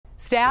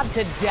Stabbed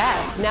to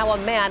death. Now a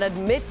man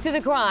admits to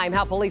the crime,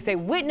 how police say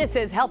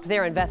witnesses helped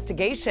their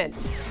investigation.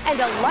 And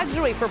a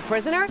luxury for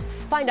prisoners?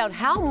 Find out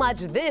how much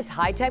this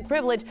high-tech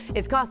privilege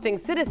is costing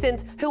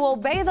citizens who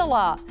obey the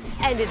law.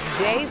 And it's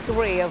day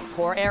 3 of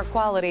poor air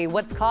quality.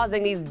 What's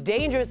causing these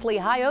dangerously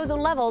high ozone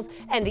levels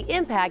and the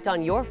impact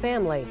on your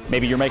family?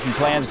 Maybe you're making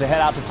plans to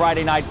head out to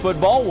Friday Night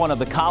Football, one of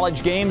the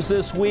college games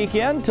this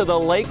weekend, to the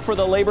lake for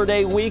the Labor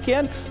Day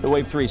weekend. The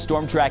Wave 3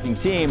 storm tracking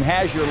team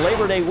has your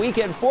Labor Day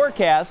weekend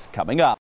forecast coming up.